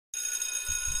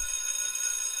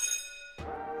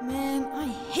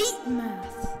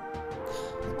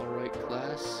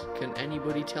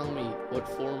anybody tell me what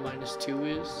 4 minus 2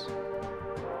 is?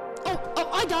 Oh,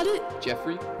 I got it.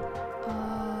 Jeffrey?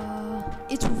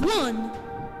 It's 1.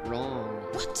 Wrong.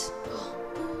 What?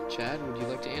 Chad, would you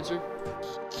like to answer?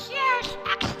 Yes,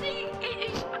 actually,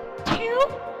 it is 2.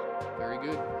 Very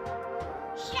good.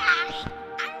 Yes,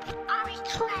 I'm always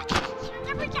correct. You'll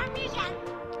never get me again.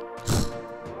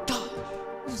 God,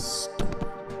 this is stupid.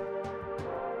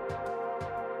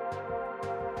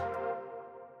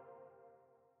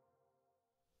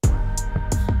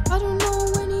 I don't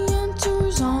know any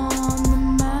answers on the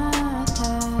math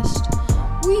test.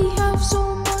 We have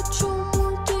so much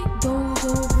homework it goes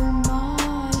over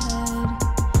my head.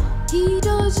 He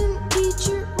doesn't teach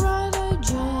it right, I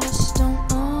just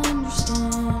don't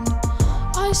understand.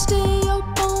 I stay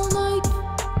up all night,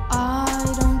 I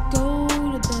don't go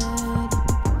to bed.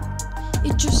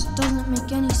 It just doesn't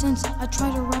make any sense. I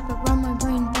try to wrap it around my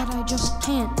brain, but I just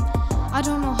can't. I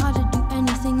don't know how to do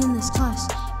anything in this class.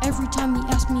 Every time he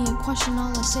asks me a question,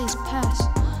 all I say is pass.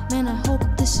 Man, I hope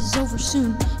this is over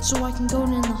soon, so I can go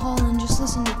in the hall and just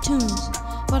listen to tunes.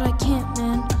 But I can't,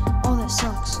 man. Oh, that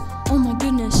sucks. Oh my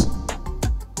goodness.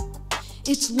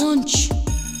 It's lunch.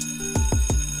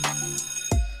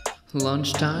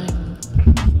 Lunchtime.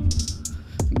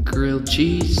 Grilled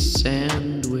cheese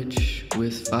sandwich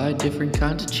with 5 different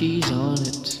kinds of cheese on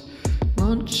it.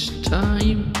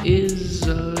 Lunchtime is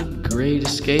a great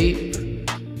escape.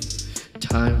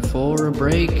 Time for a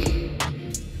break.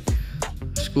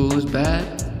 School is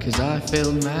bad, 'cause I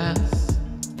failed math.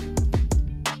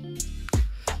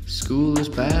 School is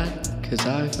bad, 'cause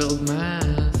I failed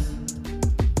math.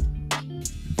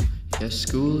 Yes,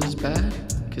 school is bad,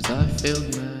 'cause I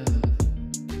failed math.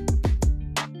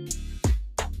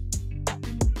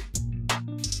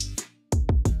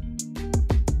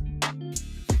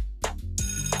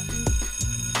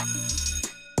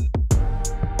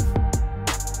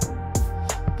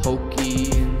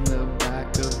 Pokey in the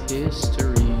back of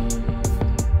history.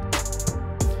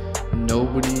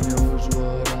 Nobody knows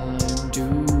what I'm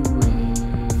doing.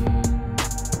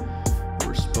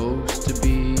 We're supposed to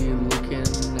be looking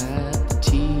at the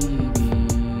TV.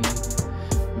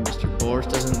 Mr. Boris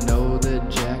doesn't know that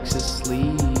Jax is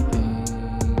sleeping.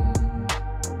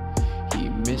 He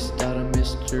missed out on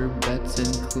Mr. Betts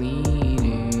and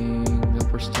cleaning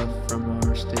up our stuff from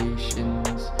our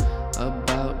stations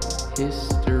about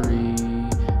history.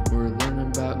 We're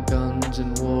learning about guns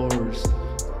and wars.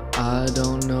 I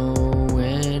don't know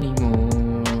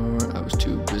anymore. I was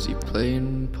too busy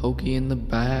playing pokey in the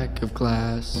back of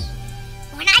class.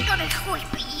 When I go to school, it's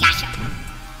pretty awesome.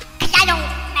 'Cause I don't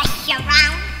mess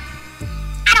around.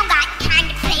 I don't got time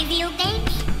to play video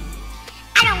games.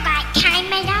 I don't got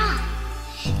time at all.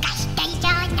 Got stays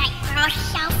all night, girls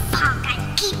so far. Got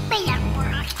keep it up,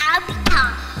 girls, I'll be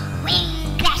tall.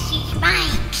 Wearing glasses, my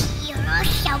hero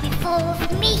shall be full of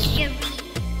misery.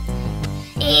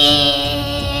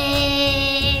 If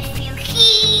you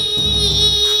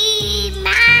heed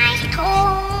my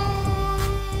scorns,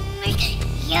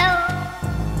 you'll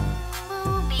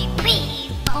be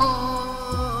pre-born,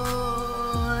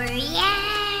 yeah,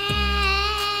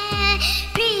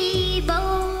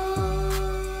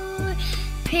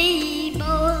 pre-born,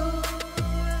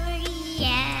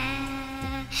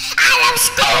 yeah. I love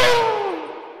school!